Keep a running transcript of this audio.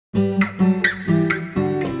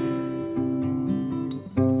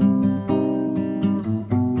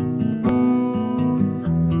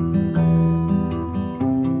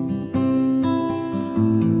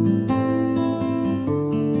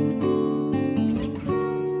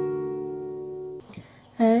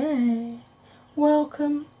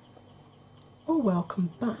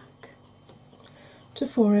welcome back to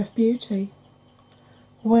 4F Beauty.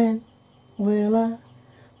 When will I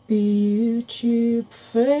be YouTube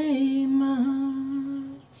famous?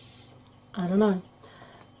 I don't know,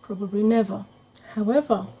 probably never.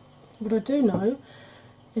 However, what I do know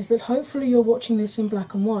is that hopefully you're watching this in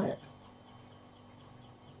black and white.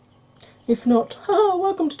 If not,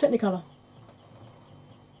 welcome to Technicolor.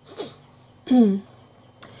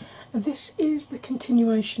 This is the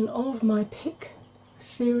continuation of my pick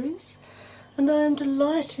series, and I am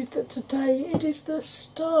delighted that today it is the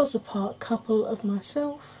stars apart couple of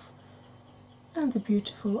myself and the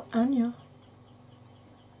beautiful Anya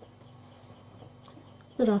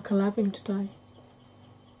that are collabing today.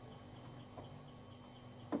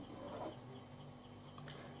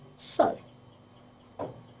 So,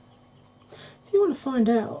 if you want to find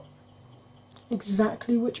out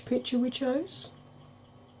exactly which picture we chose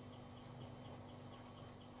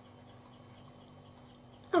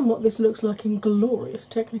and what this looks like in glorious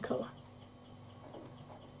Technicolor,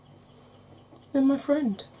 then my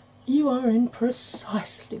friend, you are in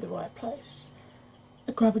precisely the right place.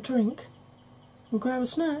 Grab a drink, grab a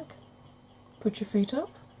snack, put your feet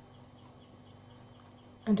up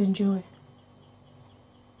and enjoy.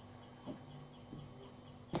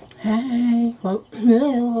 Hey, well,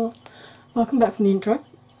 welcome back from the intro.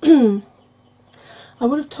 I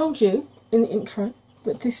would have told you in the intro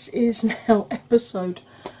that this is now episode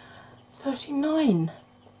 39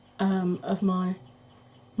 of my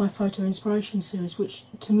photo inspiration series, which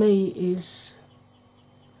to me it's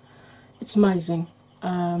amazing.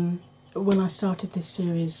 When I started this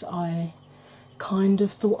series, I kind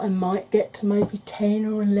of thought I might get to maybe 10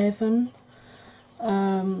 or 11,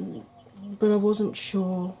 but I wasn't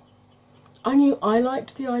sure. I knew I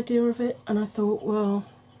liked the idea of it, and I thought, well,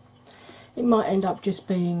 it might end up just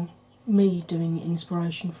being me doing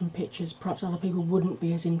inspiration from pictures. Perhaps other people wouldn't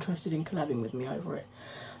be as interested in collabing with me over it.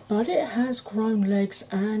 But it has grown legs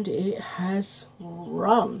and it has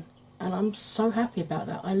run, and I'm so happy about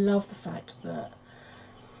that. I love the fact that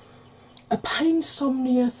a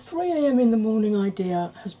painsomnia 3 AM in the morning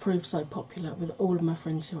idea has proved so popular with all of my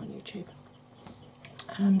friends here on YouTube.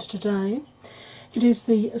 And today it is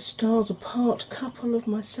the stars apart couple of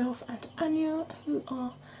myself and Anya who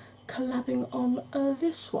are collabing on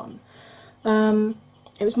this one.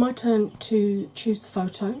 It was my turn to choose the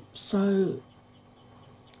photo, so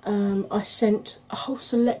I sent a whole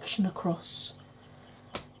selection across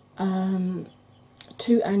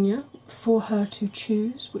to Anya for her to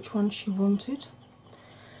choose which one she wanted,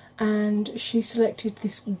 and she selected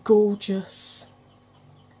this gorgeous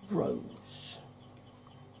rose.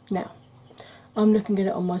 Now, I'm looking at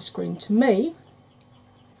it on my screen. To me,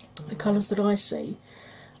 the colours that I see,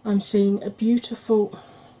 I'm seeing a beautiful...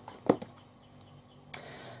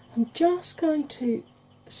 I'm just going to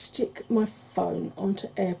stick my phone onto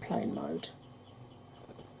airplane mode,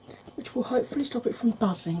 which will hopefully stop it from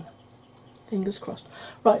buzzing. Fingers crossed.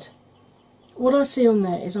 Right, what I see on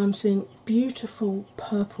there is I'm seeing beautiful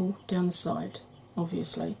purple down the side,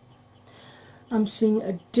 obviously. I'm seeing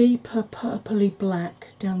a deeper purpley black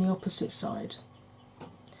down the opposite side.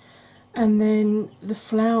 And then the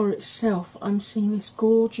flower itself, I'm seeing this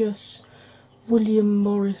gorgeous William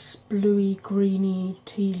Morris bluey, greeny,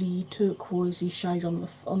 tealy, turquoisey shade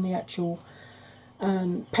on the actual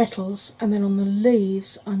petals, and then on the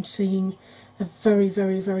leaves I'm seeing a very,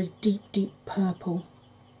 very, very deep, deep purple.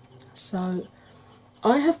 So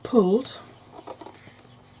I have pulled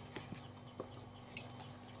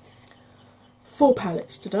 4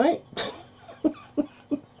 palettes today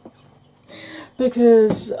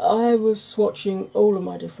because I was swatching all of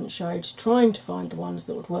my different shades, trying to find the ones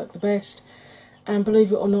that would work the best, and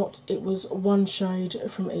believe it or not, it was one shade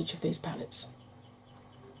from each of these palettes.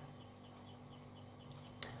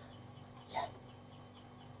 Yeah.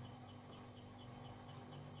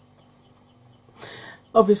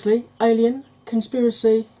 Obviously, Alien,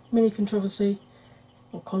 Conspiracy, Mini Controversy,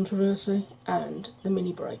 or Controversy, and the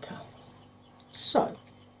Mini Breaker. So,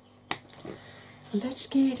 let's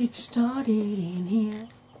get it started in here.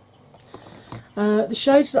 The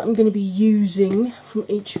shades that I'm going to be using from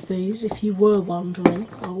each of these, if you were wondering,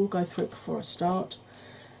 I will go through it before I start,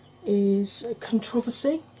 is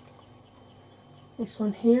Controversy, this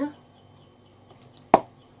one here,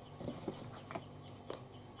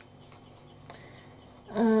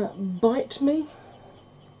 Bite Me,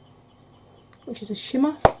 which is a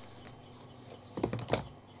shimmer,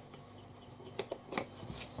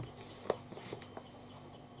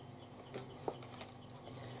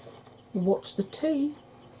 What's the Tea,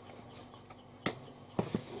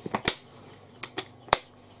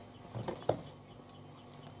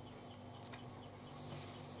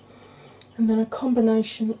 then a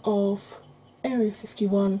combination of Area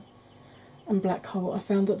 51 and Black Hole. I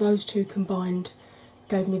found that those two combined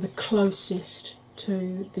gave me the closest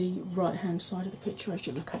to the right hand side of the picture as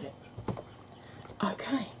you look at it.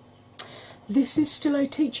 Okay, this is still a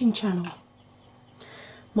teaching channel.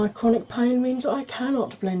 My chronic pain means I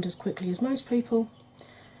cannot blend as quickly as most people,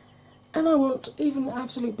 and I want even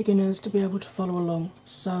absolute beginners to be able to follow along.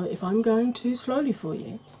 So if I'm going too slowly for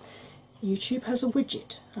you, YouTube has a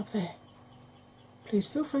widget up there. Please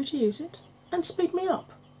feel free to use it and speed me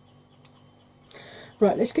up.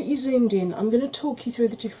 Right, let's get you zoomed in. I'm going to talk you through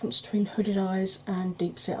the difference between hooded eyes and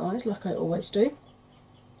deep set eyes, like I always do.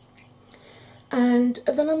 And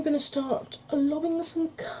then I'm going to start lobbing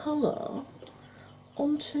some colour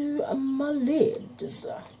onto my lids.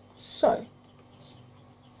 So,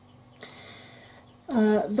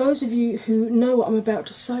 those of you who know what I'm about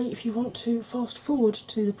to say, if you want to fast forward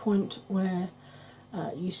to the point where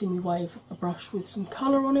you see me wave a brush with some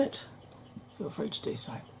colour on it, feel free to do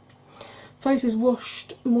so. Face is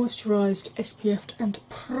washed, moisturised, SPF'd and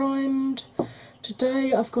primed.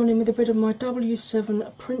 Today I've gone in with a bit of my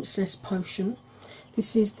W7 Princess Potion.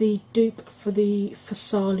 This is the dupe for the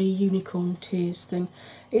Fasali Unicorn Tears thing.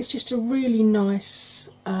 It's just a really nice,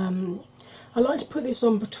 I like to put this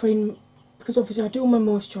on between, because obviously I do all my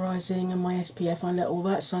moisturising and my SPF, I let all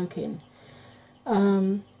that soak in.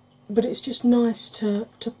 But it's just nice to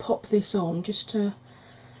pop this on, just to,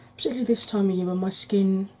 particularly this time of year when my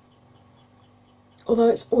skin, although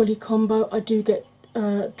it's oily combo, I do get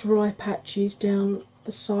dry patches down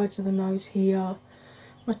the sides of the nose here.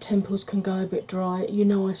 My temples can go a bit dry, you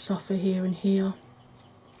know I suffer here and here.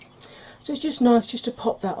 So it's just nice just to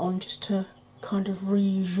pop that on, just to kind of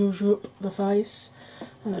re-zhuzh up the face.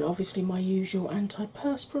 And then obviously my usual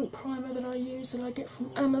antiperspirant primer that I use, that I get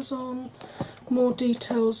from Amazon. More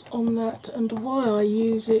details on that and why I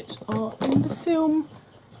use it are in the film.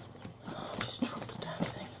 Oh, just dropped the damn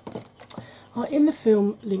thing. Are in the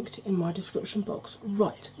film linked in my description box.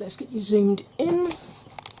 Right, let's get you zoomed in.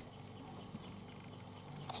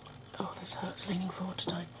 Oh, this hurts leaning forward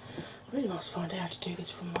today. I really must find out how to do this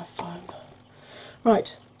from my phone.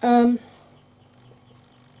 Right,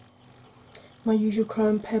 my usual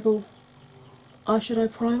Chrome Pebble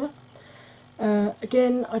eyeshadow primer.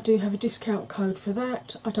 Again, I do have a discount code for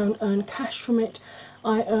that. I don't earn cash from it.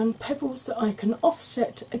 I earn pebbles that I can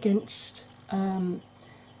offset against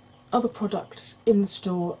other products in the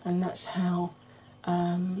store, and that's how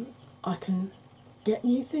I can get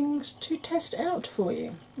new things to test out for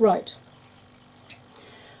you. Right.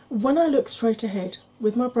 When I look straight ahead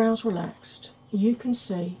with my brows relaxed, you can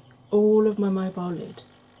see all of my mobile lid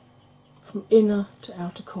from inner to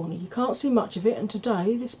outer corner. You can't see much of it, and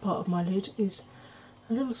today this part of my lid is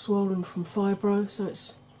a little swollen from fibro, so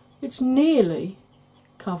it's nearly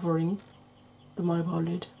covering the mobile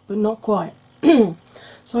lid, but not quite.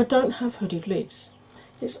 So I don't have hooded lids.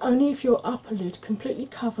 It's only if your upper lid completely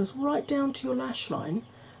covers right down to your lash line,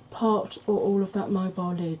 part or all of that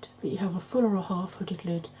mobile lid, that you have a full or a half hooded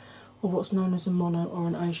lid, or what's known as a mono or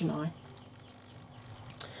an Asian eye.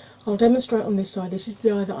 I'll demonstrate on this side. This is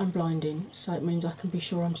the eye that I'm blind in, so it means I can be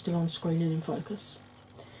sure I'm still on screen and in focus.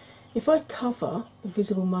 If I cover the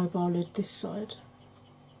visible mobile lid this side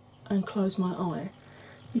and close my eye,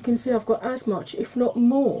 you can see I've got as much, if not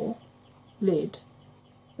more, lid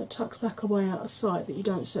that tucks back away out of sight that you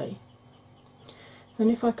don't see. Then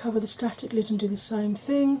if I cover the static lid and do the same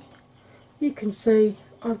thing, you can see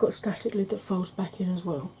I've got a static lid that folds back in as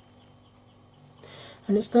well.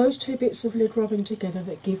 And it's those two bits of lid rubbing together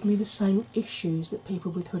that give me the same issues that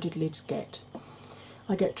people with hooded lids get.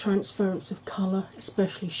 I get transference of colour,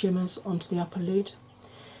 especially shimmers, onto the upper lid.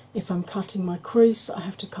 If I'm cutting my crease, I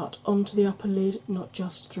have to cut onto the upper lid, not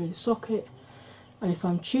just through the socket. And if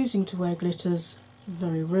I'm choosing to wear glitters,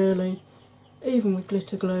 very rarely, even with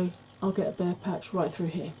glitter glue, I'll get a bare patch right through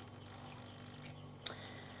here.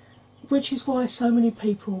 Which is why so many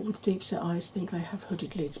people with deep set eyes think they have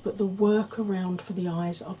hooded lids, but the workaround for the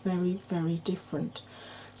eyes are very, very different.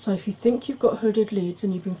 So if you think you've got hooded lids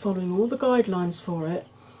and you've been following all the guidelines for it,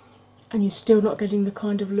 and you're still not getting the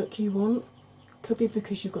kind of look you want, could be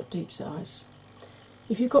because you've got deep set eyes.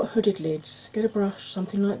 If you've got hooded lids, get a brush,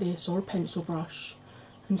 something like this, or a pencil brush,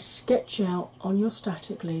 and sketch out on your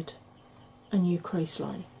static lid a new crease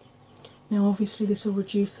line. Now obviously this will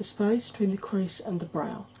reduce the space between the crease and the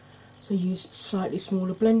brow, so use slightly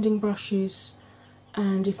smaller blending brushes,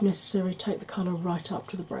 and if necessary take the colour right up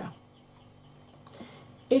to the brow.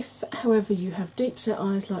 If however you have deep set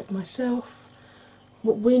eyes like myself,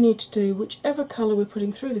 what we need to do, whichever colour we're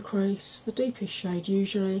putting through the crease, the deepest shade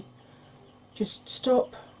usually, just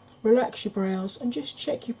stop, relax your brows, and just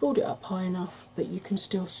check you've brought it up high enough that you can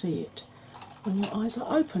still see it when your eyes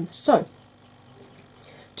are open. So,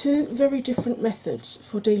 two very different methods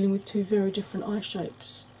for dealing with two very different eye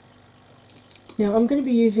shapes. Now, I'm going to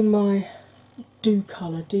be using my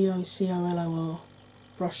Docolour, DOCOLOR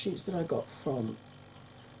brushes that I got from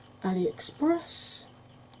AliExpress,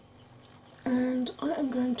 and I am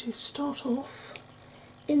going to start off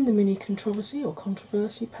in the Mini Controversy or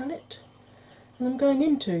Controversy palette, and I'm going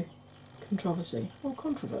into Controversy or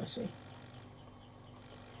Controversy.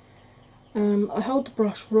 I hold the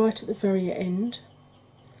brush right at the very end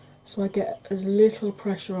so I get as little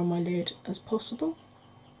pressure on my lid as possible,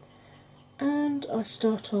 and I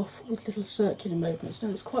start off with little circular movements. Now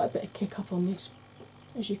there's quite a bit of kick up on this,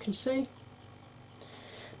 as you can see,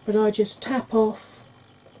 but I just tap off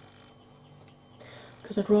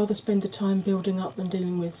because I'd rather spend the time building up than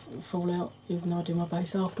dealing with fallout, even though I do my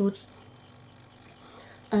base afterwards.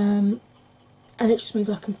 And it just means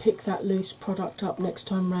I can pick that loose product up next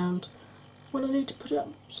time round when I need to put up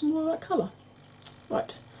some more of that colour.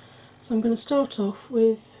 Right, so I'm going to start off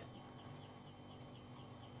with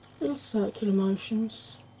little circular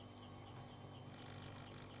motions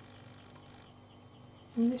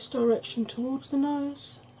in this direction towards the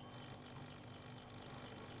nose.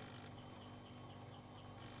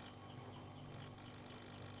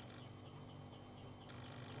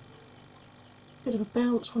 Bit of a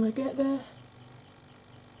bounce when I get there,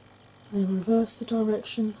 and then reverse the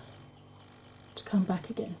direction to come back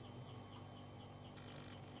again.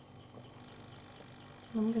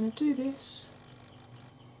 I'm going to do this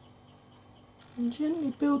and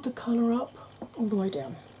gently build the colour up all the way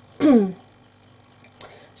down.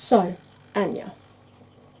 So, Anya.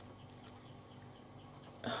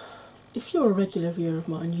 If you're a regular viewer of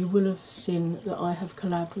mine, you will have seen that I have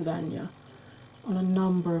collabed with Anya on a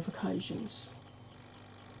number of occasions.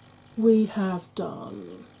 We have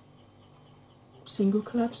done single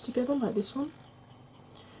collabs together, like this one.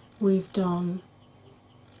 We've done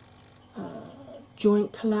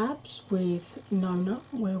joint collabs with Nona,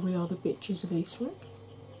 where we are the Bitches of Eastwick.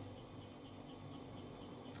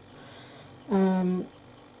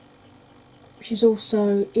 She's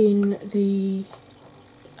also in the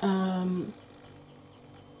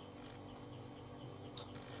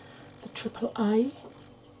Triple A. I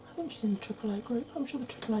think she's in the Triple A group. I'm sure the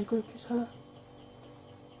Triple A group is her.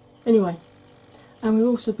 Anyway, and we've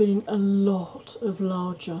also been in a lot of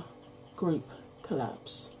larger group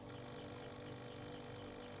collabs.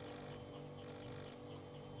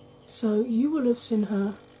 So you will have seen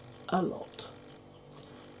her a lot.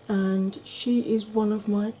 And she is one of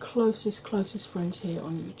my closest friends here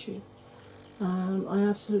on YouTube. I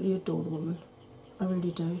absolutely adore the woman. I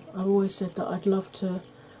really do. I've always said that I'd love to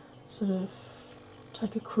sort of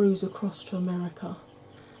take a cruise across to America.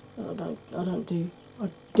 I don't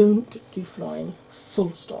do flying,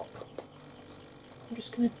 full stop. I'm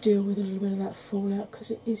just going to deal with a little bit of that fallout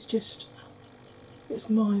because it is just, it's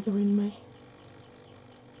mithering me.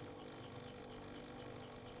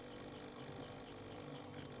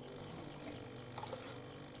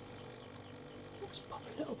 Let's pop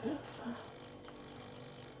a little bit of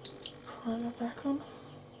primer back on.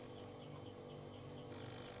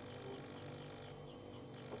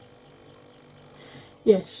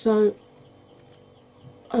 Yes, so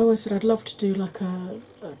I always said I'd love to do like a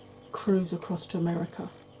cruise across to America,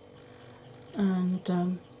 and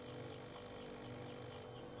then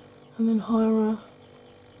hire a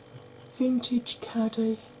vintage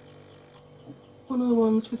caddy, one of the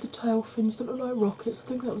ones with the tail fins that look like rockets. I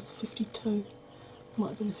think that was the 52, might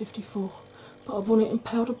have been the 54, but I want it in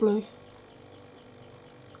powder blue.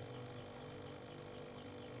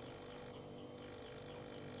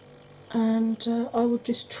 And I would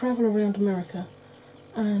just travel around America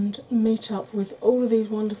and meet up with all of these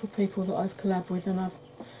wonderful people that I've collabed with, and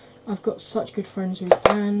I've got such good friends with,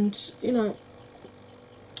 and you know,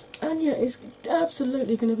 Anya is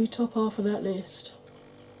absolutely going to be top half of that list.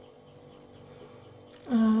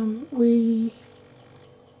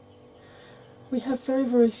 We have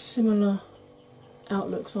very similar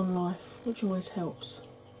outlooks on life, which always helps.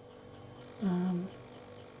 And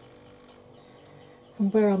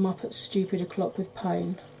where I'm up at stupid o'clock with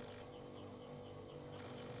pain,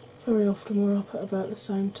 very often we're up at about the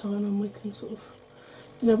same time, and we can sort of,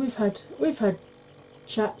 you know, we've had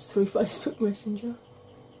chats through Facebook Messenger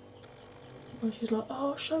where she's like,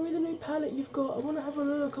 "Oh, show me the new palette you've got. I want to have a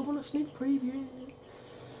look. I want a sneak preview."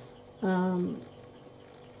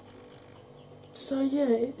 So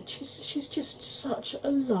yeah, she's just such a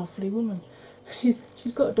lovely woman.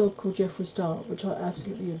 She's got a dog called Jeffree Star, which I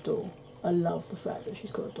absolutely adore. I love the fact that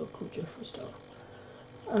she's got a dog called Jeffree Star.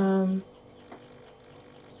 And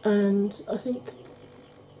I think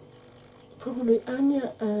probably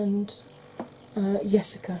Anya and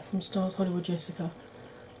Jessica from Stars Hollywood Jessica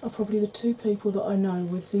are probably the two people that I know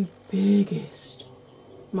with the biggest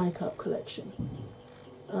makeup collection.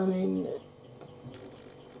 I mean,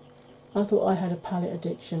 I thought I had a palette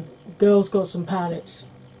addiction. Girl's got some palettes.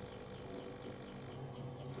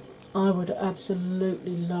 I would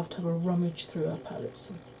absolutely love to have a rummage through her palettes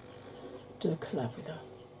and do a collab with her.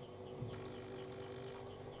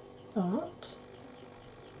 But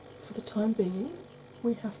for the time being,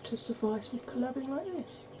 we have to suffice with collabing like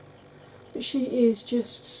this. But she is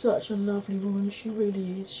just such a lovely woman, she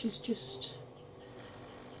really is. She's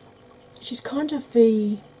kind of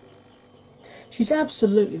she's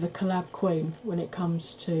absolutely the collab queen when it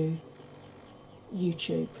comes to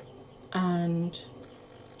YouTube, and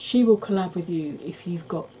she will collab with you if you've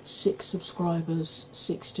got 6 subscribers,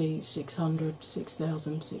 60, 600,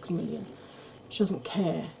 6,000, 6 million. She doesn't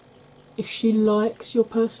care. If she likes your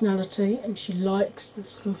personality and she likes the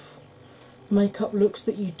sort of makeup looks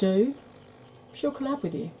that you do, she'll collab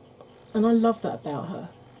with you. And I love that about her.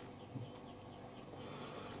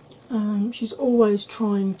 She's always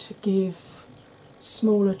trying to give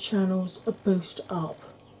smaller channels a boost up,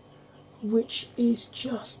 which is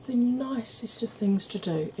just the nicest of things to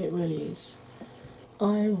do. It really is.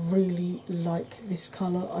 I really like this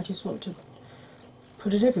colour. I just want to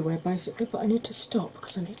put it everywhere basically, but I need to stop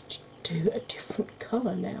because I need to do a different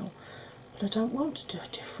colour now. But I don't want to do a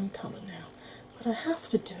different colour now. But I have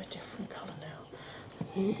to do a different colour now.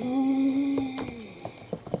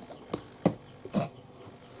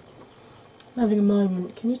 I'm having a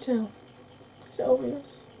moment, can you tell? Is it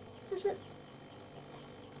obvious? Is it?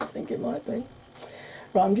 I think it might be.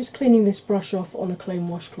 Right, I'm just cleaning this brush off on a clean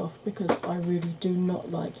washcloth because I really do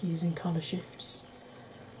not like using colour shifts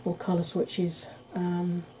or colour switches.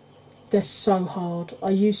 They're so hard. I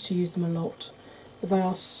used to use them a lot, but they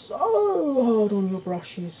are so hard on your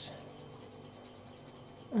brushes.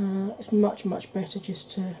 It's much, much better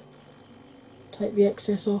just to take the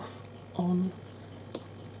excess off on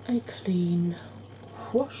a clean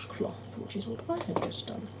washcloth, which is what I have just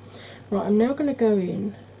done. Right, I'm now going to go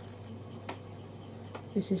in.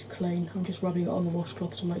 This is clean. I'm just rubbing it on the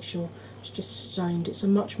washcloth to make sure it's just stained. It's a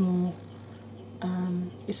much more,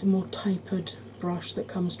 it's a more tapered brush that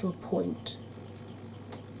comes to a point.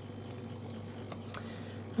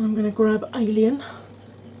 And I'm going to grab Alien.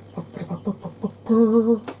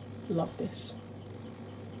 Love this.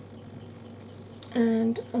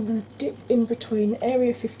 And I'm going to dip in between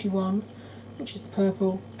Area 51, which is the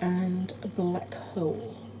purple, and a Black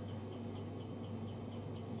Hole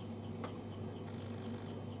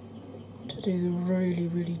to do the really,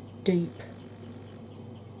 really deep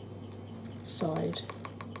side.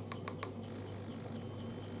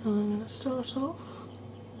 And I'm going to start off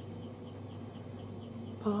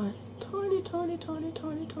by tiny, tiny, tiny,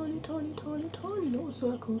 tiny, tiny, tiny, tiny, tiny little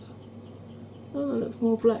circles. Oh, that looks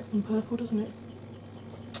more black than purple, doesn't it?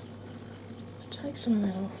 Take some of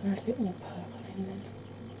that off and add a bit more purple in then.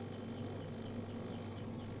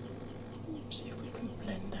 See if we can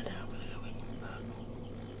blend that out with a little bit more purple.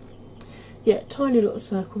 Yeah, tiny little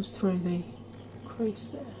circles through the crease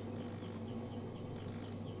there.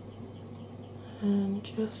 And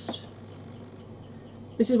just,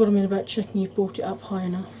 this is what I mean about checking you've brought it up high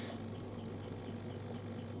enough.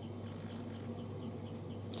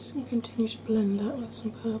 Just going to continue to blend that with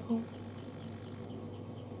some purple.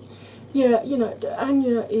 Yeah, you know,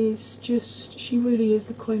 Anya is just, she really is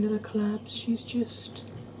the queen of the collabs.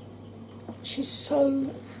 She's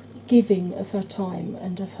so giving of her time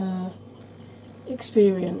and of her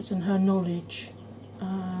experience and her knowledge.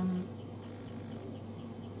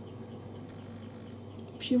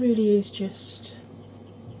 She really is just,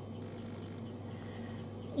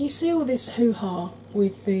 you see all this hoo-ha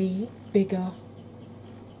with the bigger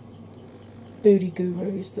booty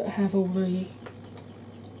gurus that have all the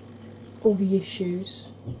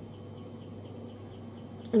issues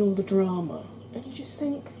and all the drama, and you just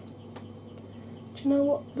think, do you know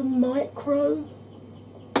what, the micro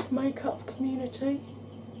makeup community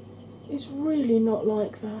is really not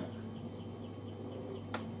like that.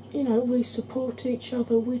 You know, we support each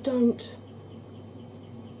other. We don't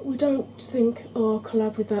think, oh, I'll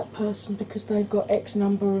collab with that person because they've got X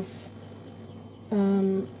number of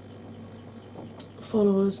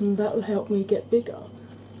followers and that'll help me get bigger.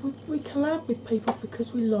 We collab with people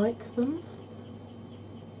because we like them.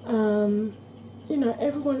 You know,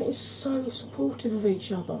 everyone is so supportive of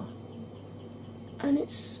each other, and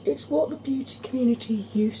it's what the beauty community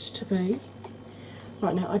used to be.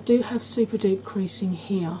 Right, now I do have super deep creasing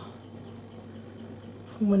here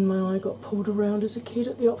for from when my eye got pulled around as a kid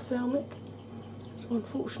at the ophthalmic. So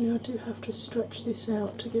unfortunately I do have to stretch this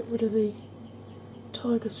out to get rid of the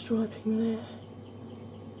tiger striping there.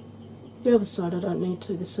 The other side I don't need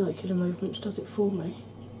to, the circular movements does it for me,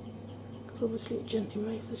 because obviously it gently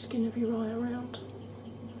moves the skin of your eye around.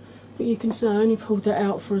 But you can see I only pulled that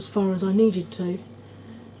out for as far as I needed to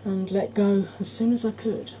and let go as soon as I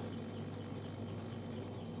could.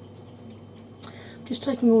 Just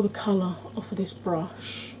taking all the colour off of this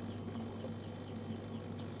brush.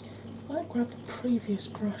 I might grab the previous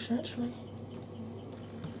brush actually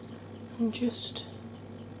and just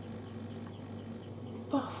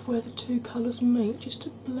buff where the two colours meet, just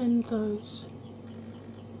to blend those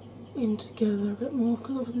in together a bit more,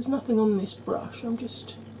 because there's nothing on this brush. I'm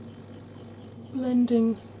just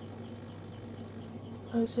blending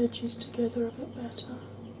those edges together a bit better.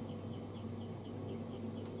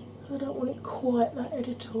 I don't want it quite that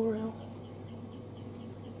editorial.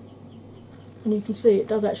 And you can see it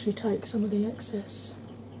does actually take some of the excess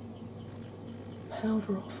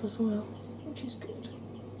powder off as well, which is good.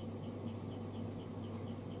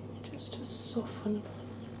 Just to soften.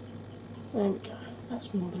 There we go,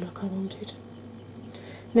 that's more the look I wanted.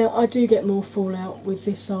 Now I do get more fallout with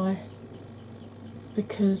this eye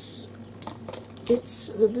because it's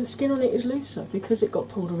the skin on it is looser because it got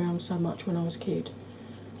pulled around so much when I was a kid.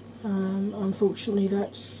 Unfortunately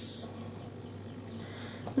there's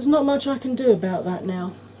not much I can do about that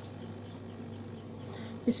now.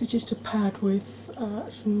 This is just a pad with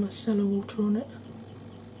some micellar water on it.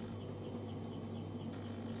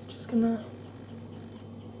 Just gonna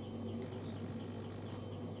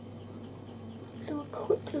do a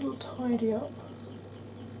quick little tidy up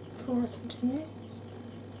before I continue,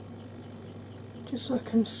 just so I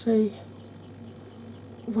can see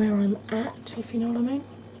where I'm at, if you know what I mean.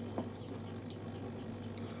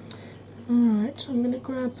 Alright, I'm going to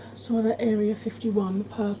grab some of that area 51, the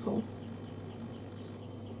purple.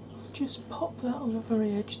 Just pop that on the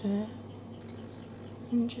very edge there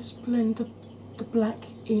and just blend the black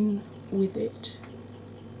in with it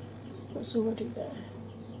that's already there.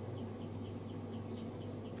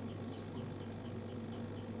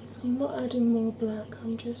 So I'm not adding more black,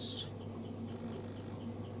 I'm just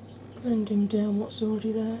blending down what's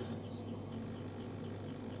already there.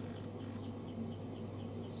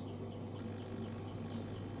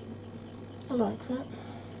 I like that.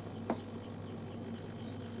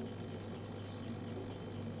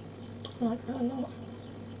 I like that a lot.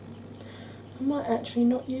 I might actually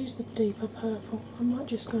not use the deeper purple. I might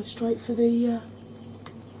just go straight for the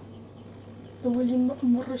William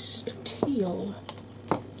Morris teal.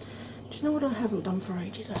 Do you know what I haven't done for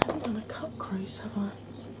ages? I haven't done a cut crease, have I?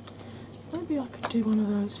 Maybe I could do one of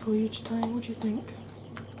those for you today. What do you think?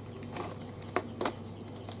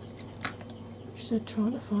 She said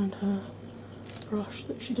trying to find her brush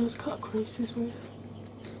that she does cut creases with.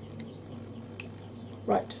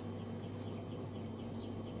 Right.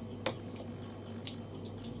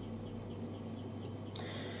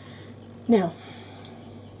 Now,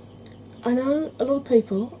 I know a lot of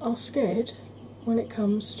people are scared when it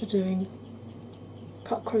comes to doing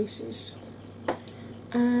cut creases,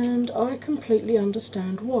 and I completely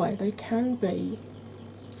understand why. They can be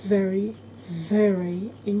very,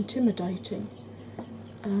 very intimidating.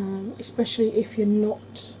 Especially if you're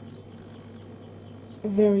not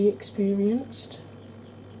very experienced.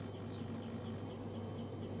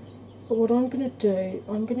 But what I'm going to do,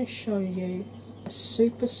 I'm going to show you a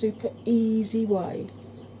super easy way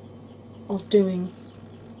of doing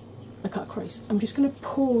a cut crease. I'm just going to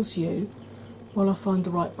pause you while I find the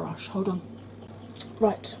right brush. Hold on.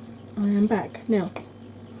 Right, I am back. Now,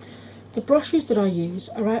 the brushes that I use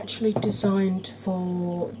are actually designed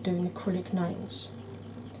for doing acrylic nails.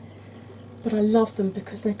 But I love them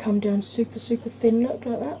because they come down super thin, look,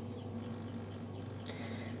 like that.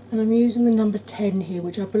 And I'm using the number 10 here,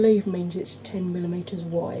 which I believe means it's 10mm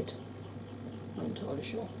wide. Not entirely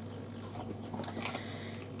sure.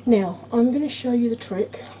 Now, I'm going to show you the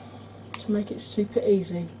trick to make it super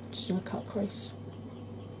easy to do a cut crease.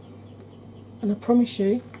 And I promise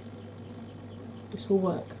you, this will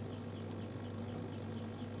work.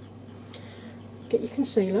 Get your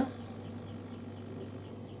concealer.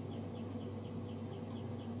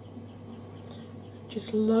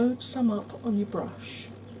 Just load some up on your brush.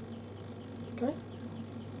 Okay?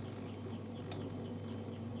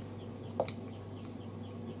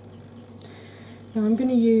 Now I'm going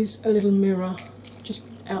to use a little mirror just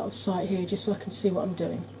out of sight here, just so I can see what I'm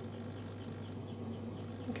doing.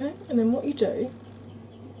 Okay, and then what you do,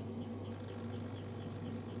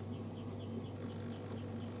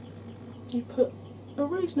 you put a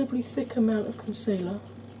reasonably thick amount of concealer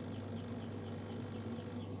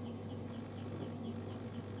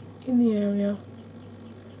in the area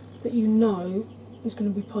that you know is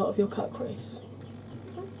going to be part of your cut crease.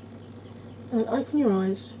 Okay. And open your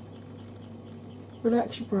eyes,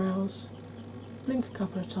 relax your brows, blink a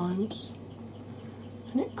couple of times,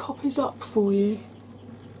 and it copies up for you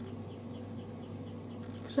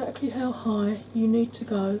exactly how high you need to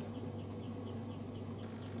go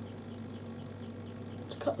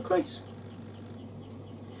to cut the crease.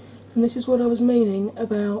 And this is what I was meaning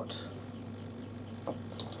about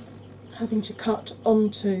having to cut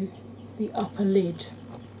onto the upper lid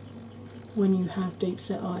when you have deep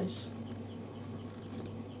set eyes.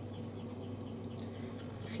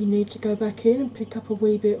 If you need to go back in and pick up a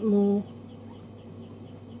wee bit more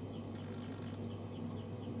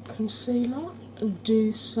concealer,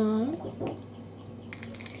 do so.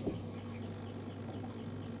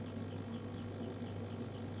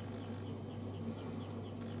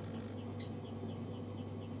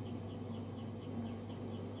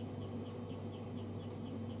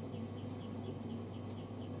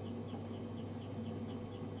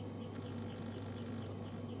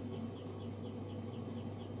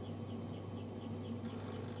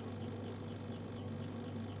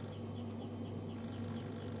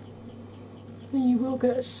 Then you will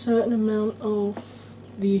get a certain amount of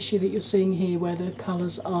the issue that you're seeing here where the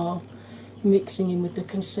colours are mixing in with the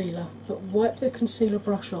concealer. But wipe the concealer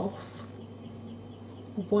brush off,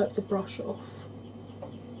 wipe the brush off,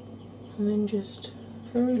 and then just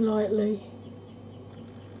very lightly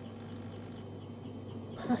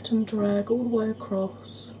pat and drag all the way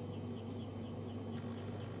across.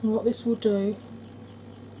 And what this will do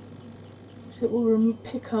is it will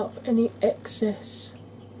pick up any excess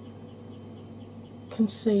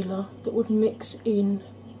concealer that would mix in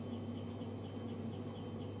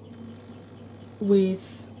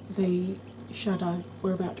with the shadow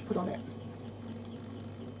we're about to put on it.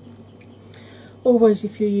 Always,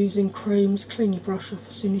 if you're using creams, clean your brush off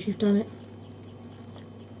as soon as you've done it.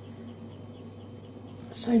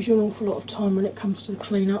 It saves you an awful lot of time when it comes to the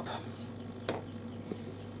clean up.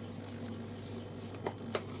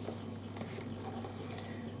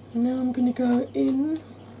 And now I'm going to go in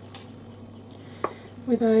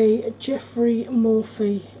with a Jeffrey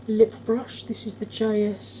Morphe lip brush. This is the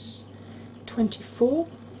JS24.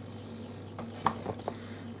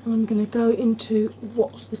 And I'm going to go into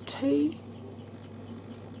What's the Tea,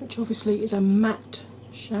 which obviously is a matte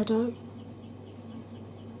shadow.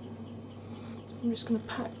 I'm just going to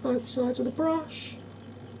pat both sides of the brush.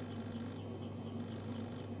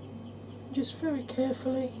 Just very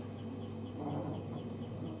carefully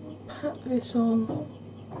pat this on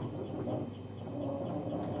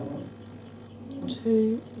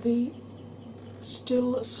to the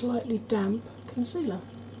still slightly damp concealer.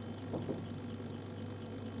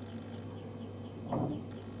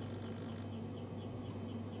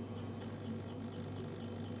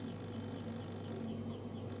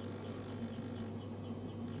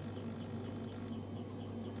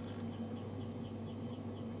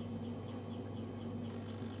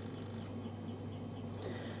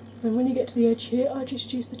 And when you get to the edge here, I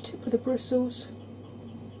just use the tip of the bristles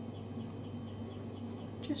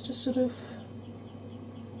just to sort of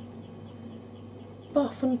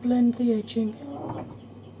buff and blend the edging.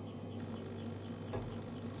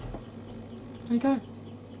 There you go.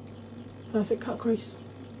 Perfect cut crease.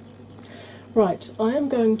 Right, I am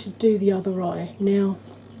going to do the other eye. Now,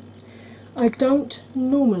 I don't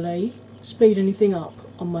normally speed anything up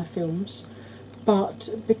on my films, but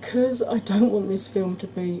because I don't want this film to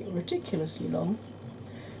be ridiculously long,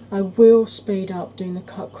 I will speed up doing the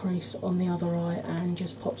cut crease on the other eye and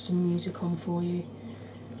just pop some music on for you.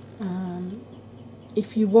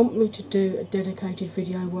 If you want me to do a dedicated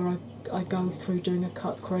video where I go through doing a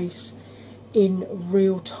cut crease in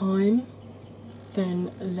real time,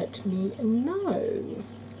 then let me know.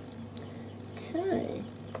 Okay,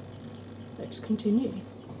 let's continue.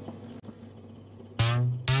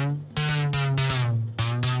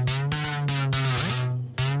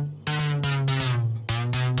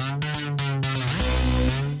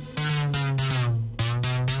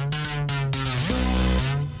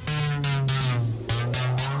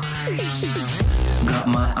 Got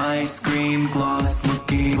my ice cream gloss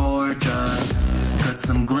looking gorgeous. Got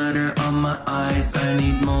some glitter on my eyes, I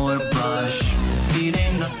need more blush. It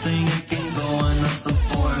ain't nothing, I can go on a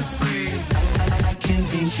Sephora spree. I can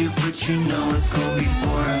paint cute, but you know it's cool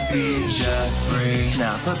before I be Jeffrey.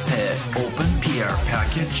 Snap a pic, open PR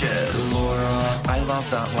packages. Laura, I love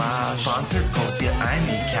that lash. Sponsored post, yeah, I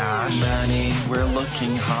make cash. Manny, we're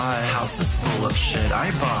looking hot. House is full of shit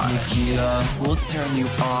I bought. Nikita, we'll turn you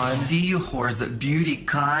on. See you whores at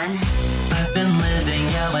BeautyCon. I've been living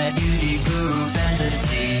out my beauty guru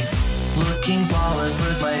fantasy. Looking flawless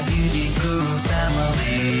with my beauty guru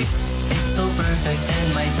family. It's so perfect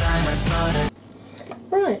and my time has started.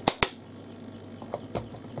 Right,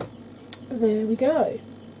 there we go.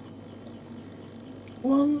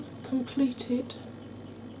 One completed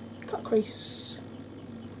cut crease.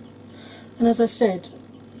 And as I said,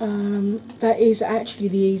 that is actually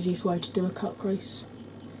the easiest way to do a cut crease,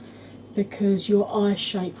 because your eye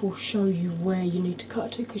shape will show you where you need to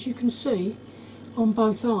cut to, because you can see on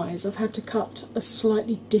both eyes I've had to cut a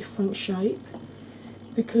slightly different shape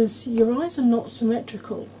because your eyes are not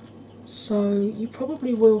symmetrical. So you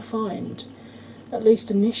probably will find, at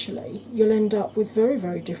least initially, you'll end up with very,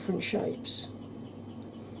 very different shapes.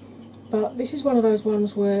 But this is one of those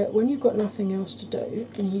ones where when you've got nothing else to do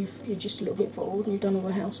and you're just a little bit bored and you've done all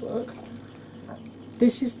the housework,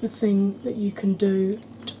 this is the thing that you can do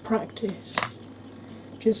to practice.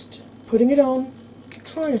 Just putting it on,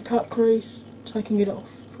 trying a cut crease, taking it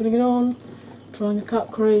off. Putting it on, trying a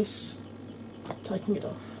cut crease, taking it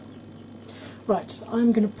off. Right,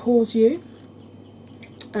 I'm going to pause you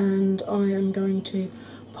and I am going to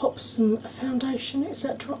pop some foundation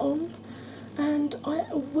etc. on, and I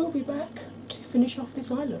will be back to finish off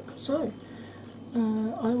this eye look. So,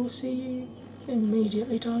 I will see you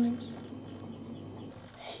immediately, darlings.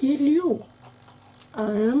 Hello,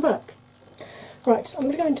 I am back. Right, I'm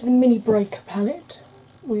going to go into the Mini Breaker palette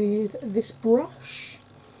with this brush,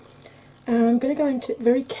 and I'm going to go into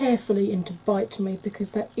very carefully into Bite Me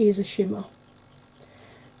because that is a shimmer.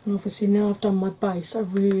 And obviously now I've done my base, I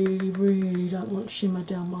really, really don't want shimmer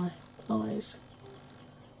down my eyes.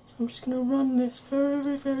 So I'm just going to run this very,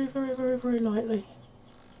 very, very, very, very, very lightly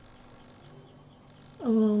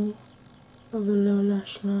along the lower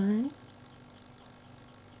lash line.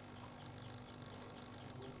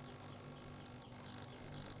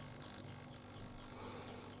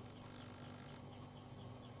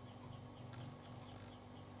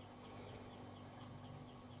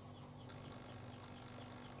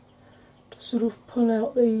 Sort of pull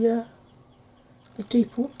out the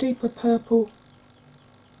deeper purple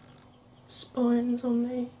spines on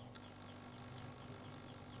the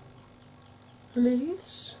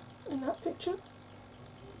leaves in that picture.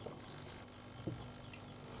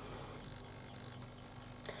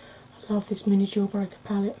 I love this Mini Jawbreaker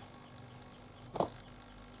palette.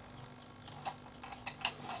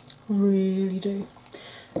 Really do.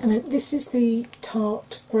 And then this is the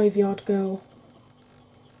Tarte Graveyard Girl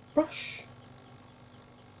brush.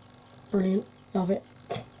 Brilliant, love it.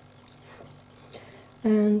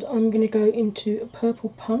 And I'm going to go into a Purple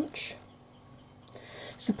Punch.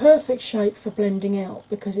 It's the perfect shape for blending out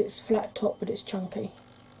because it's flat top but it's chunky.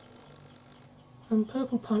 And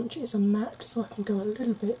Purple Punch is a matte, so I can go a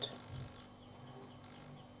little bit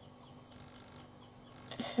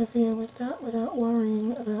heavier with that without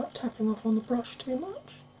worrying about tapping off on the brush too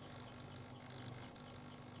much.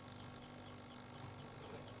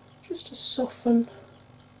 Just to soften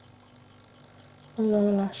the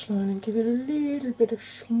lower lash line and give it a little bit of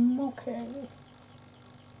smocking.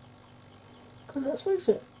 Because let's face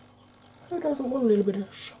it, who doesn't want a little bit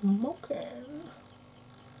of smocking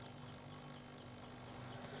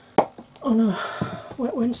on a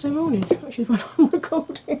wet Wednesday morning, which is when I'm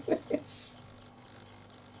recording this?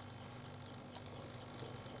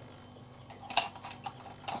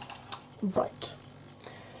 Right,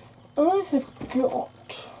 I have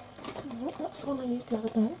got, that's the one I used the other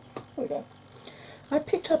day, there we go. I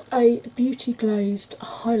picked up a Beauty Glazed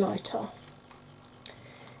highlighter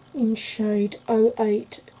in shade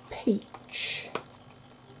 08 Peach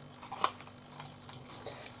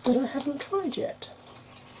that I haven't tried yet.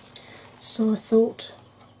 So I thought,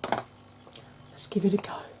 let's give it a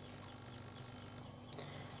go.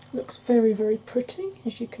 Looks very, very pretty,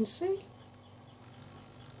 as you can see.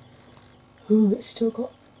 Ooh, it's still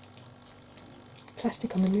got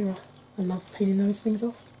plastic on the mirror. I love peeling those things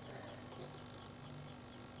off.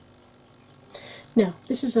 Now,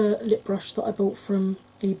 this is a lip brush that I bought from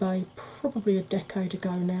eBay probably a decade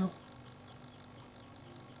ago now.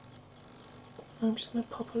 I'm just going to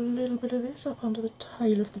pop a little bit of this up under the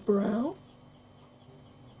tail of the brow.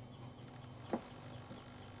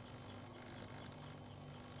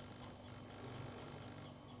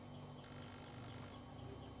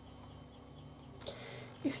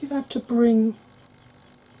 If you've had to bring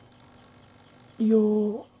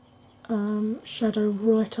your shadow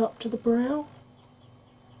right up to the brow.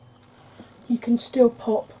 You can still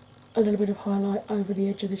pop a little bit of highlight over the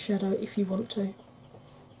edge of the shadow if you want to.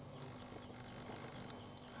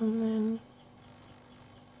 And then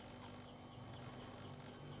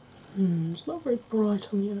it's not very bright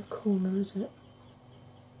on the inner corner, is it?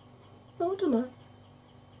 Oh, I don't know.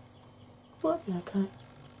 Might be okay.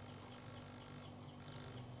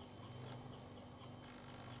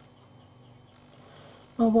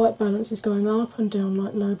 My white balance is going up and down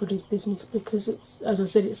like nobody's business because it's, as I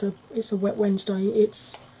said, it's a wet Wednesday.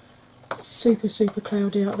 It's super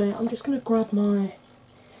cloudy out there. I'm just going to grab my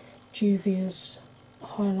Juvia's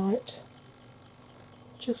highlight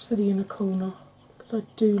just for the inner corner because I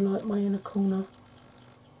do like my inner corner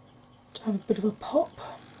to have a bit of a pop.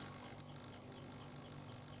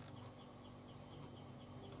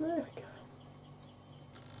 There we go.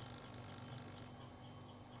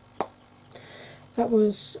 That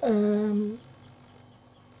was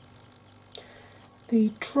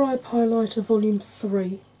the Tribe Highlighter Volume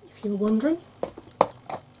 3, if you're wondering.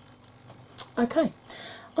 Okay,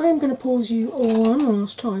 I am going to pause you one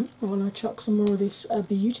last time while I chuck some more of this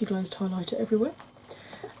Beauty Glazed highlighter everywhere.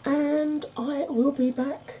 And I will be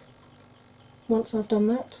back once I've done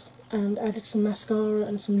that and added some mascara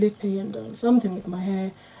and some lippy and done something with my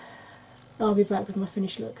hair. I'll be back with my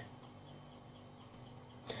finished look.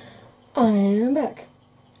 I am back.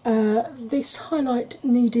 This highlight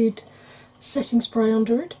needed setting spray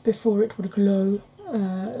under it before it would glow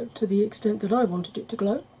to the extent that I wanted it to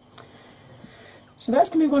glow. So that's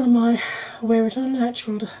going to be one of my Wear It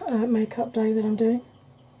Unnatural makeup day that I'm doing.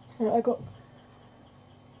 So I got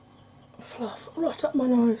fluff right up my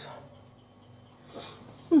nose.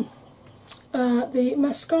 The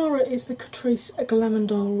mascara is the Catrice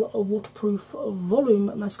Glamandol Waterproof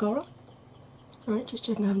Volume Mascara. Alright, just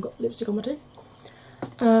checking I haven't got lipstick on my teeth.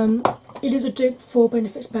 It is a dupe for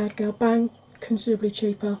Benefit's Bad Girl Bang, considerably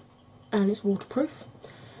cheaper, and it's waterproof.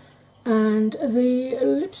 And the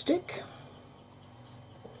lipstick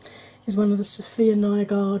is one of the Sophia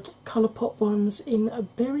Nygaard Colourpop ones in a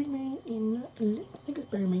Bury Me in, I think it's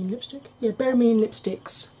Bury Me in Lipstick. Yeah, Bury Me in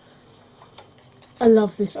Lipsticks. I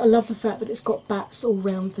love this. I love the fact that it's got bats all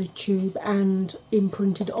round the tube and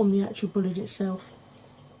imprinted on the actual bullet itself.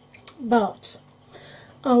 But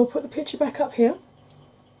I will put the picture back up here.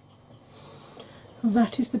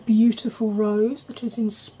 That is the beautiful rose that has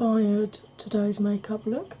inspired today's makeup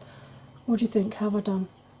look. What do you think? How have I done?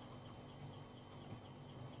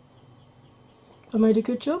 I made a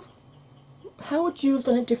good job? How would you have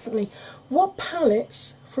done it differently? What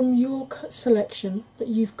palettes from your selection that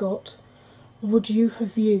you've got would you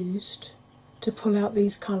have used to pull out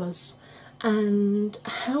these colours? And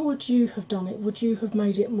how would you have done it? Would you have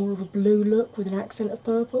made it more of a blue look with an accent of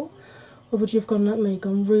purple? Or would you have gone like me,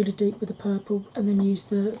 gone really deep with the purple and then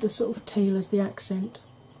used the sort of teal as the accent?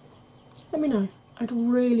 Let me know. I'd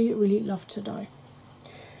really love to know.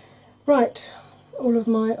 Right, all of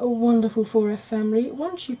my wonderful 4F family,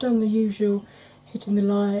 once you've done the usual, hitting the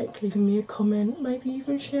like, leaving me a comment, maybe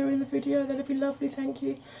even sharing the video, that'd be lovely, thank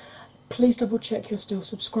you. Please double check you're still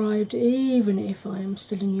subscribed, even if I am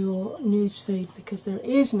still in your newsfeed, because there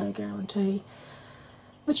is no guarantee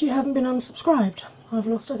that you haven't been unsubscribed. I've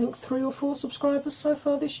lost, I think, 3 or 4 subscribers so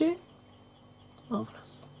far this year.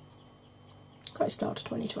 Marvellous. Great start to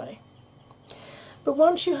 2020. But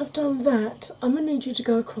once you have done that, I'm going to need you to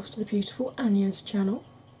go across to the beautiful Anya's channel.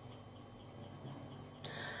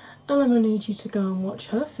 And I'm going to need you to go and watch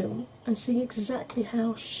her film and see exactly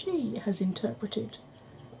how she has interpreted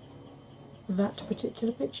that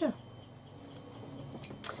particular picture.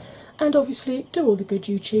 And obviously do all the good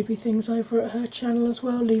YouTubey things over at her channel as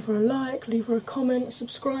well. Leave her a like, leave her a comment,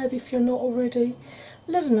 subscribe if you're not already.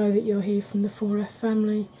 Let her know that you're here from the 4F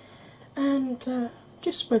family, and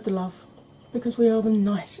just spread the love, because we are the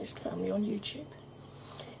nicest family on YouTube.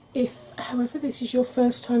 If, however, this is your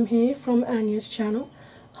first time here from Anya's channel,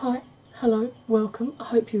 hi, hello, welcome. I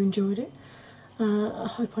hope you enjoyed it. I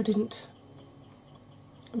hope I didn't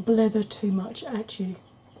blether too much at you.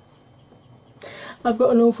 I've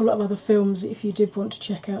got an awful lot of other films if you did want to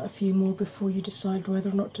check out a few more before you decide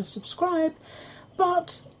whether or not to subscribe,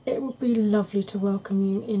 but it would be lovely to welcome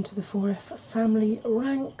you into the 4F family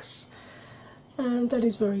ranks, and that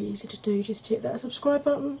is very easy to do. Just hit that subscribe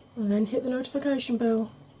button and then hit the notification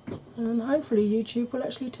bell, and hopefully YouTube will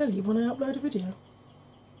actually tell you when I upload a video.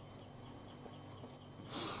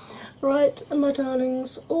 Right, my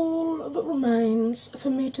darlings, all that remains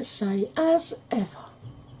for me to say, as ever,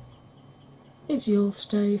 is you'll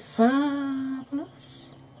stay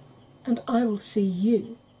fabulous, and I will see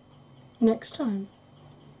you next time.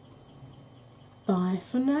 Bye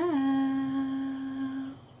for now.